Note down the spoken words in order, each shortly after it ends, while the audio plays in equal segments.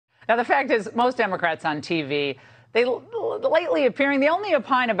Now, the fact is, most Democrats on TV, they lately appearing, they only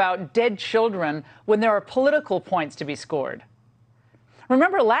opine about dead children when there are political points to be scored.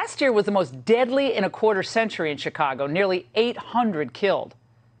 Remember, last year was the most deadly in a quarter century in Chicago, nearly 800 killed.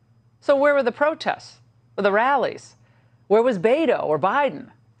 So where were the protests or the rallies? Where was Beto or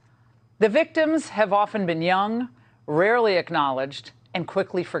Biden? The victims have often been young, rarely acknowledged, and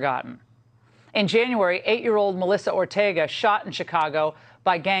quickly forgotten. In January, 8-year-old Melissa Ortega shot in Chicago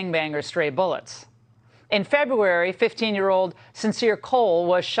by gangbangers' stray bullets. In February, 15-year-old Sincere Cole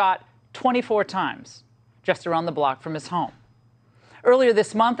was shot 24 times just around the block from his home. Earlier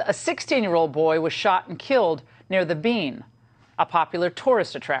this month, a 16-year-old boy was shot and killed near the Bean, a popular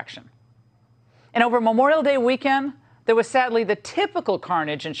tourist attraction. And over Memorial Day weekend, there was sadly the typical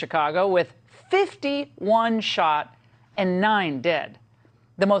carnage in Chicago with 51 shot and 9 dead,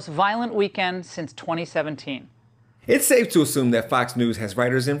 the most violent weekend since 2017. It's safe to assume that Fox News has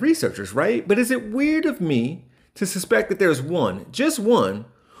writers and researchers, right? But is it weird of me to suspect that there's one, just one,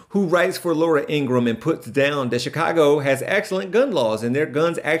 who writes for Laura Ingraham and puts down that Chicago has excellent gun laws and their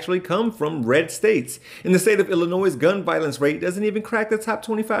guns actually come from red states? In the state of Illinois' gun violence rate doesn't even crack the top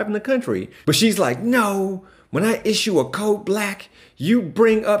 25 in the country. But she's like, no, when I issue a code black, you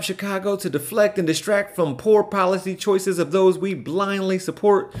bring up Chicago to deflect and distract from poor policy choices of those we blindly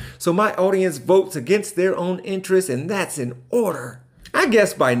support. So my audience votes against their own interests, and that's in order. I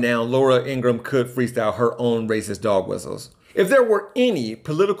guess by now, Laura Ingraham could freestyle her own racist dog whistles. If there were any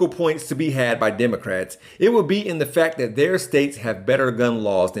political points to be had by Democrats, it would be in the fact that their states have better gun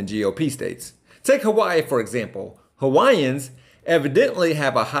laws than GOP states. Take Hawaii, for example. Hawaiians evidently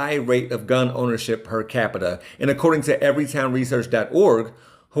have a high rate of gun ownership per capita, and according to everytownresearch.org,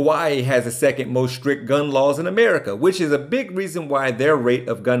 Hawaii has the second most strict gun laws in America, which is a big reason why their rate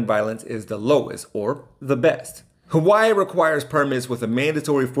of gun violence is the lowest, or the best. Hawaii requires permits with a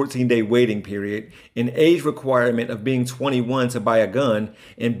mandatory 14-day waiting period, an age requirement of being 21 to buy a gun,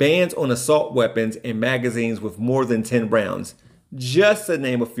 and bans on assault weapons and magazines with more than 10 rounds, just to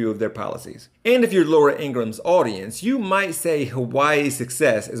name a few of their policies. And if you're Laura Ingraham's audience, you might say Hawaii's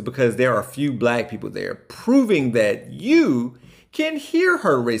success is because there are few black people there, proving that you can hear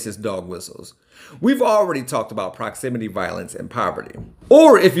her racist dog whistles. We've already talked about proximity violence and poverty.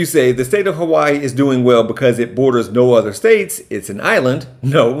 Or if you say the state of Hawaii is doing well because it borders no other states, it's an island.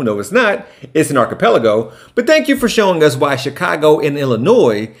 No, it's not. It's an archipelago. But thank you for showing us why Chicago and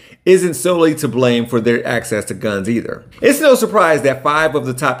Illinois isn't solely to blame for their access to guns either. It's no surprise that 5 of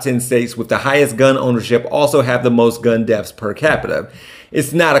the top 10 states with the highest gun ownership also have the most gun deaths per capita.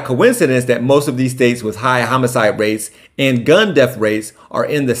 It's not a coincidence that most of these states with high homicide rates and gun death rates are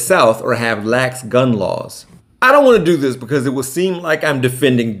in the South or have lax gun laws. I don't want to do this because it will seem like I'm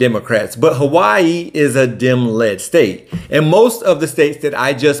defending Democrats, but Hawaii is a Dem-led state. And most of the states that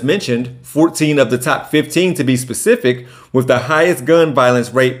I just mentioned, 14 of the top 15 to be specific, with the highest gun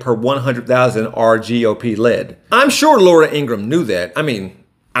violence rate per 100,000 are GOP-led. I'm sure Laura Ingraham knew that. I mean,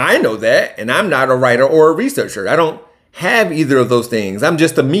 I know that, and I'm not a writer or a researcher. I don't have either of those things. I'm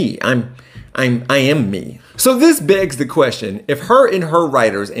just a me. I am me. So this begs the question, if her and her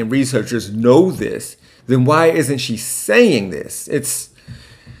writers and researchers know this, then why isn't she saying this? It's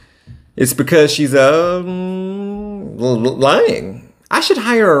because she's lying. I should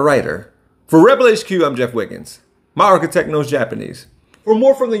hire a writer. For Rebel HQ, I'm Jeff Wiggins. My architect knows Japanese. For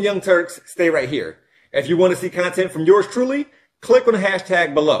more from the Young Turks, stay right here. If you want to see content from yours truly, click on the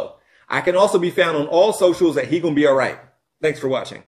hashtag below. I can also be found on all socials at He Gon' Be Alright. Thanks for watching.